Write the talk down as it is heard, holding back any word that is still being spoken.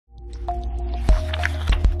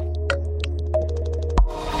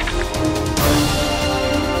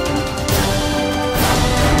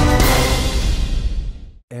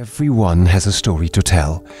Everyone has a story to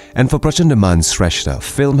tell, and for Prachanda Man Shrestha,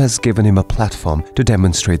 film has given him a platform to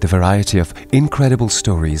demonstrate the variety of incredible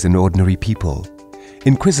stories in ordinary people.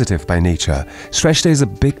 Inquisitive by nature, Shrestha is a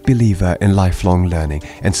big believer in lifelong learning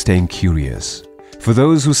and staying curious. For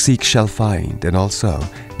those who seek shall find, and also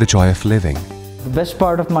the joy of living. The best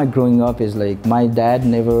part of my growing up is like my dad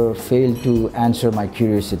never failed to answer my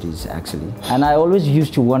curiosities actually. And I always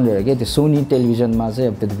used to wonder, okay, the Sony television ma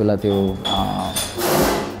chai त्यति बेला त्यो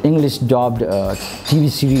English dubbed TV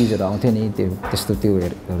series हरु आउँथे नि त्यो त्यस्तो त्यो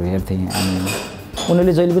हेर्थे अनि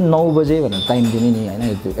उनीहरुले जहिले पनि 9 बजे भनेर टाइम दिने नि हैन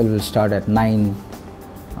it will start at 9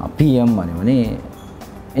 PM भन्यो भने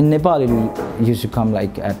in Nepal it used to come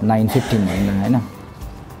like at 9:15 Hahn.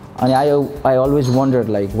 And I always wondered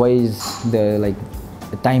like why is there like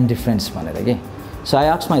a time difference भनेर के. So I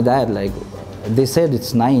asked my dad like they said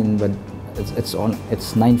it's 9 but it's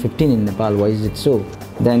 9:15 in Nepal, why is it so?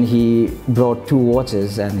 Then he brought 2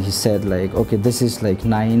 watches and he said like okay, this is like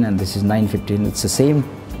 9 and this is 9:15, it's the same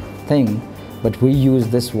thing but we use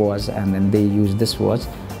this watch and then they use this watch.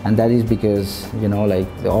 And that is because, you know, like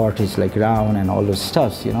the art is like round and all those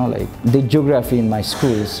stuffs, you know, like did geography in my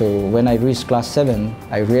school. So when I reached class 7,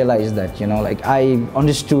 I realized that, you know, like I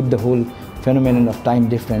understood the whole phenomenon of time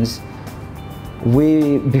difference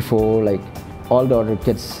way before like all the other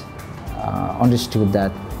kids understood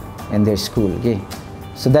that in their school, okay?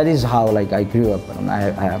 So that is how like I grew up.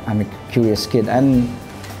 I'm a curious kid. And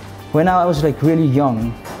when I was like really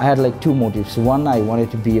young, I had like 2 motives. One, I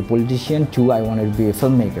wanted to be a politician. 2, I wanted to be a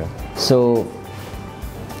filmmaker. So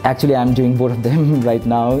actually I'm doing both of them right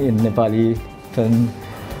now in Nepali film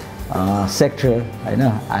sector. I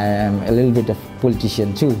know I am a little bit of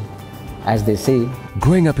politician too, as they say.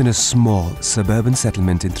 Growing up in a small suburban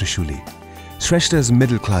settlement in Trishuli, Shrestha's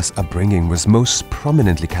middle-class upbringing was most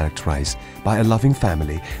prominently characterized by a loving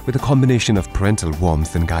family with a combination of parental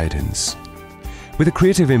warmth and guidance. With a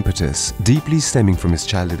creative impetus deeply stemming from his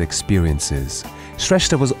childhood experiences,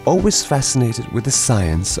 Shrestha was always fascinated with the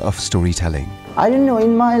science of storytelling. I didn't know,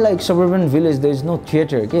 in my like suburban village there is no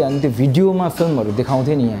theater, okay? And the video ma film haru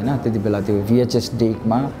dekhaunthyo ni हैन त्यति बेला त्यो VHS deck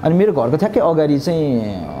मा अनि मेरो घरको ठ्याक्कै अगाडि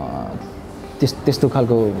चाहिँ त्यस्तो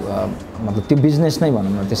खालको मतलब त्यो बिजनेस नै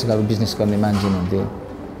भनौं न त्यस्तो खालको बिजनेस गर्ने मान्छे हुनुहुन्थ्यो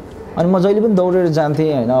अनि म जहिले पनि दौडेर जान्थे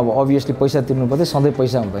हैन अब obviously पैसा तिर्नु पर्थ्यो सधैँ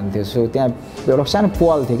पैसा हुँदैन थियो सो त्यहाँ एउटा सानो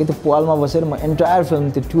पाल थियो के त्यो पालमा बसेर म एन्टायर फिल्म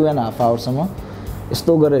त्यो 2.5 hours सम्म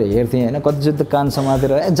यस्तो गरेर हेर्थे हैन कति जति कान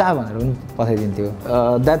समातेर जा भनेर पनि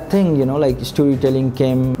पठाइदिन्थ्यो that thing, you know, like storytelling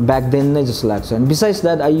came back then नै जस्तो लाग्छ. And besides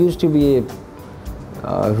that, I used to be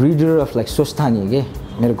a reader of like Shrestha के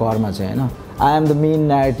मेरो घरमा चाहिँ हैन. I am the main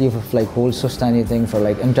narrative of like whole Shrestha thing for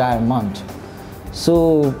like entire month.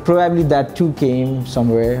 So probably that too came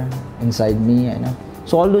somewhere inside me, you know.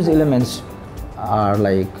 So all those elements are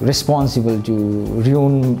like responsible to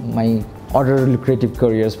ruin my other lucrative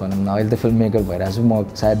careers. भनौं न अहिले त filmmaker भइरहेको छु म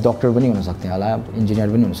सायद doctor पनि हुन सक्थे होला इन्जिनियर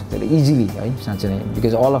पनि हुन सक्थे इजिली है साच्चै नै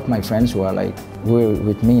because all of my friends who were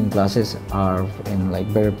with me in classes are in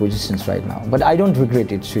like better positions right now. But I don't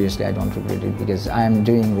regret it, seriously I don't regret it because I am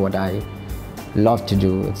doing what I love to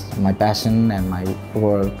do. It's my passion and my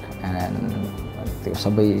work and त्यो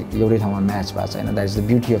सबै एउटै ठाउँमा match भएको छैन. That is the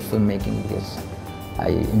beauty of filmmaking because I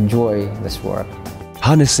enjoy this work.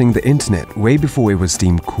 Harnessing the internet way before it was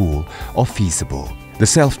deemed cool or feasible, the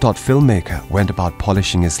self-taught filmmaker went about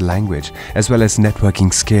polishing his language as well as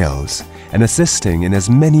networking skills and assisting in as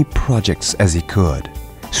many projects as he could.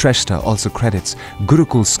 Shrestha also credits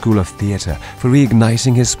Gurukul School of Theatre for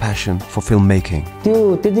reigniting his passion for filmmaking.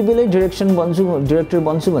 त्यो त्यति बेलै director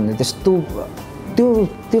बन्छु भन्ने त्यस्तो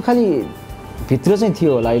त्यो खाली भित्र चाहिँ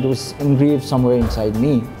थियो होला. It was engraved somewhere inside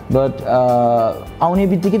me, but आउने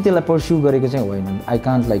बित्तिकै त्यसलाई पर्स्यु गरेको चाहिँ होइन. I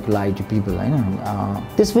can't like lie to people, हैन.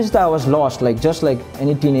 त्यसपछि त I was lost, like just like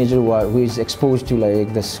any teenager who is exposed to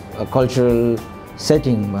like this cultural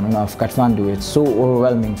setting of Kathmandu. It's so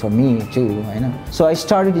overwhelming for me too, Hahn. So I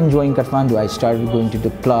started enjoying Kathmandu. I started going to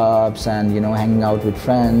the clubs and, you know, hanging out with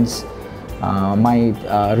friends. My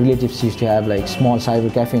relatives used to have like small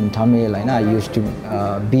cyber cafe in Tamil, and I used to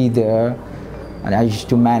be there. And I used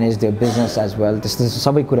to manage their business as well. त्यस्तो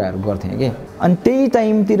सबै कुराहरु गर्थे के. अनि त्यही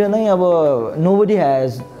time तिर नै अब nobody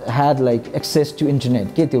has had like access to internet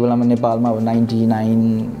के त्यो बेलामा नेपालमा अब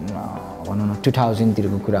 99 भनौं न 2000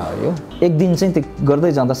 तिरको कुरा हो यो. एक दिन चाहिँ त्यो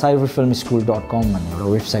गर्दै जाँदा cyberfilmschool.com भन्ने एउटा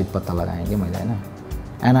वेबसाइट पत्ता लगाएँ के मैले हैन.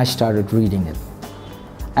 And I started reading it.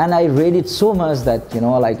 And I read it so much that, you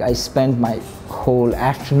know, like I spent my whole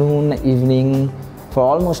afternoon, evening for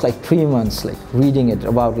almost like 3 months like reading it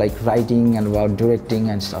about like writing and about directing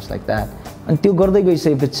and stuff like that. अनि त्यो गर्दै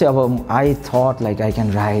गइसकेपछि अब I thought like I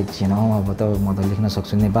can right you know अब त म त लेख्न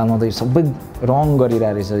सक्छु नेपालमा त यो सबै रङ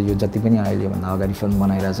गरिरहेको रहेछ यो जति पनि अहिले भन्दा अगाडि फिल्म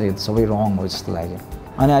बनाइरहेछ यो सबै रङ हो जस्तो लाग्यो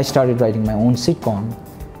अनि I started writing my own sitcom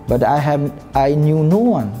but I knew no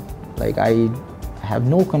one like I have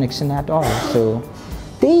no connection eight अल सो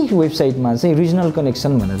त्यही वेबसाइटमा चाहिँ रिजनल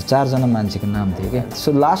कनेक्सन भनेर 4 जना मान्छेको नाम थियो क्या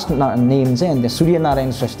सो लास्ट नेम चाहिँ अनि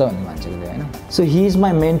सूर्यनारायण श्रेष्ठ भन्ने मान्छेको थियो होइन सो he is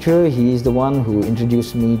my mentor he is the one who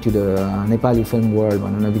introduce me to the Nepali film world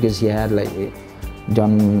भनौँ न because he had like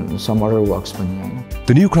done some other works पनि होइन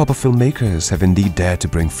The new crop of filmmakers have indeed dared to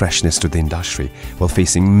bring freshness to the industry while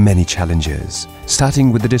facing many challenges,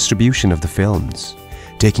 starting with the distribution of the films.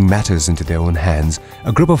 Taking matters into their own hands,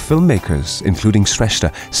 a group of filmmakers, including Shrestha,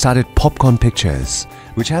 started Popcorn Pictures,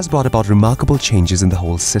 which has brought about remarkable changes in the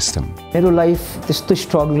whole system. मेरो life त्यस्तो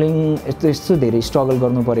struggling त्यस्तो धेरै struggle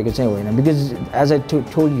गर्नु परेको चाहिँ होइन because as I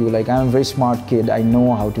told you like I am very smart kid I know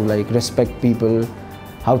how to like respect people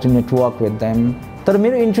how to network with them तर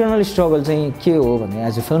मेरो इन्टरनल स्ट्रगल चाहिँ के हो भने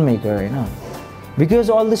एज अ फिल्म मेकर होइन because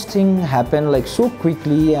all this thing happen like so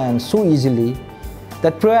quickly and so easily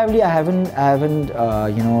that probably I haven't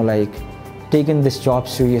you know like taken this जब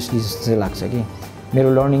seriously जस्तो चाहिँ लाग्छ कि मेरो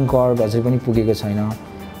लर्निङ कर्भ अझै पनि पुगेको छैन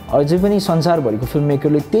अझै पनि संसारभरिको फिल्म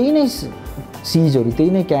मेकरले त्यही नै सिजहरू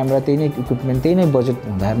त्यही नै क्यामेरा त्यही नै इक्विपमेन्ट त्यही नै बजेट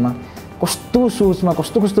हुँदामा कस्तो सोचमा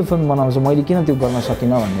कस्तो कस्तो फिल्म बनाउँछ मैले किन त्यो गर्न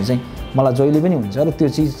सकिनँ भन्ने चाहिँ मलाई जहिले पनि हुन्छ र त्यो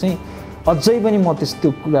चिज चाहिँ अझै पनि म त्यस्तो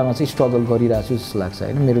कुरामा चाहिँ स्ट्रगल गरिरहेको छु जस्तो लाग्छ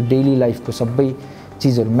होइन मेरो डेली लाइफको सबै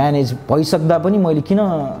चिजहरू म्यानेज भइसक्दा पनि मैले किन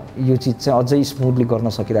यो चिज चाहिँ अझै स्मुथली गर्न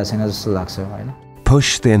सकिरहेको छैन जस्तो लाग्छ होइन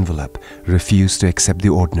Push the envelope, refuse to accept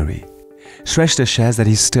the ordinary. Shrestha shares that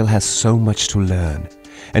he still has so much to learn.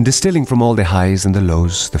 And distilling from all the highs and the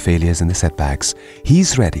lows, the failures and the setbacks,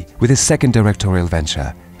 he's ready with his second directorial venture,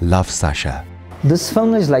 Love Sasha. This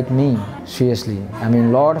film is like me, seriously. I mean,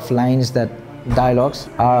 a lot of lines that dialogues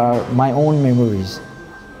are my own memories.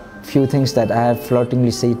 Few things that I have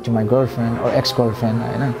flirtingly said to my girlfriend or ex-girlfriend,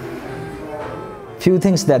 you know. Few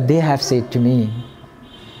things that they have said to me.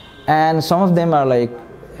 And some of them are like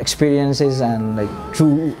experiences and like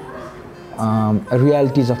true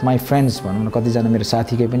realities of my friends भनौँ न कतिजना मेरो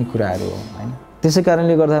साथीकै पनि कुराहरू हो हैन त्यसै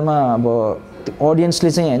कारणले गर्दामा अब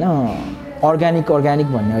अडियन्सले चाहिँ हैन अर्ग्यानिक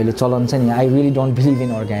भन्ने अहिले चलन छ नि I really don't believe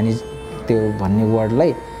in organic त्यो भन्ने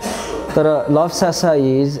वर्डलाई तर लभ सासा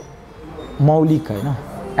इज मौलिक हैन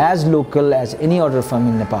as local as any other film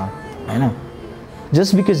in Nepal Hahn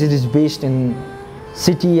just because it is based in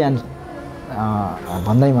city end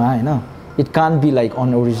भन्दैमा हैन it can't be like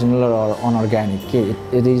unoriginal or unorganic. Okay?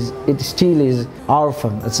 It still is our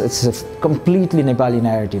film. It's a completely Nepali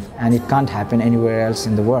narrative and it can't happen anywhere else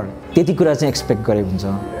in the world. त्यति कुरा चाहिँ expect गरेको हुन्छ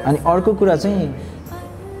अनि अर्को कुरा चाहिँ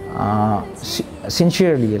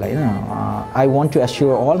sincerely like I want to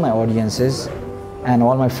assure all my audiences and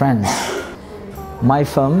all my friends my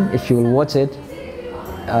film if you will watch it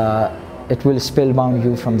it will spellbound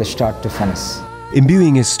you from the start to finish.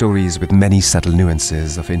 Imbuing his stories with many subtle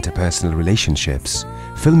nuances of interpersonal relationships,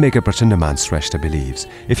 filmmaker Prachanda Man Shrestha believes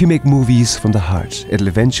if you make movies from the heart, it'll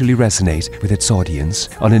eventually resonate with its audience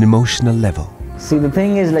on an emotional level. See, the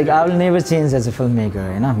thing is, like, I will never change as a filmmaker,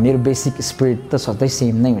 you know. My basic spirit is the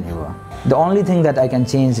same. The only thing that I can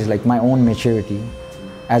change is like my own maturity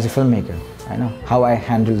as a filmmaker. You know, how I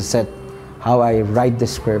handle the set, how I write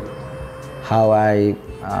the script, how I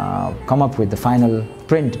come up with the final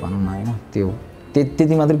print. You know,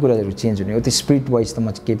 त्यति मात्र कुराहरू change हुने हो त्यो spirit wise त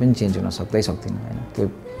म केही पनि चेन्ज हुन सक्दिनँ हैन त्यो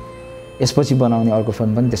यसपछि बनाउने अर्को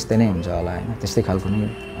फिल्म पनि त्यस्तै नै हुन्छ होला हैन त्यस्तै खालको नै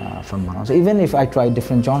फिल्म बनाउँछ even if I try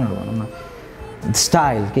different जनर भनौँ न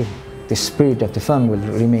स्टाइल के the spirit of the film will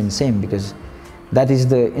remain same because that is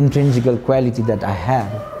the intrinsic quality that I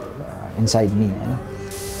have inside me.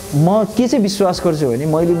 म के चाहिँ विश्वास गर्छु भने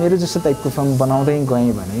मैले मेरो जस्तो टाइपको फिल्म बनाउँदै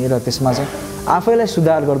गएँ भने र त्यसमा चाहिँ आफैलाई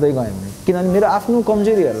सुधार गर्दै गएँ भने किनभने मेरो आफ्नो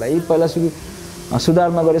कमजोरीहरूलाई पहिला सुधार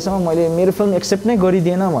नगरेसम्म मैले मेरो फिल्म एक्सेप्ट नै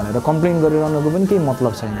गरिदिएन भनेर कम्प्लेन गरिरहनुको पनि केही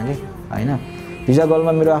मतलब छैन के हैन भिजा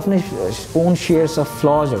गर्लमा मेरो आफ्नै ओन शेयर्स अफ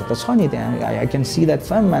फ्लजहरु त छ नि त्यहाँ आई क्यान see that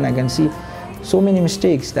film and I can C so many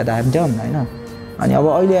mistakes that I have done हैन अनि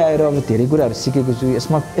अब अहिले आएर अब धेरै कुराहरु सिकेको छु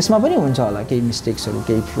यसमा पनि हुन्छ होला केही मिस्टेक्सहरु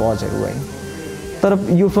केही फ्लजहरु है तर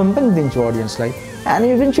यो फिल्म पनि दिन्छु अडियन्सलाई end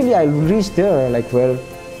eventually I will rich there like where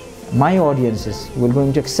my audiences will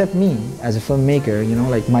going to accept me as a filmmaker, you know,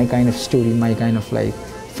 like my kind of story, my kind of like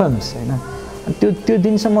films, you know. And त्यो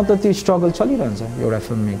दिनसम्म त त्यो struggle चलिरहन्छ एउटा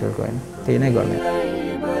फिल्ममेकरको हैन त्यही नै गर्ने.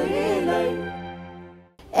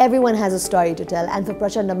 Everyone has a story to tell, and for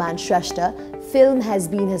Prachanda Man Shrestha, film has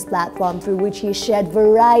been his platform through which he shared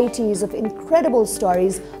varieties of incredible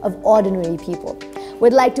stories of ordinary people.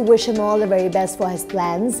 We'd like to wish him all the very best for his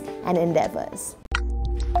plans and endeavors.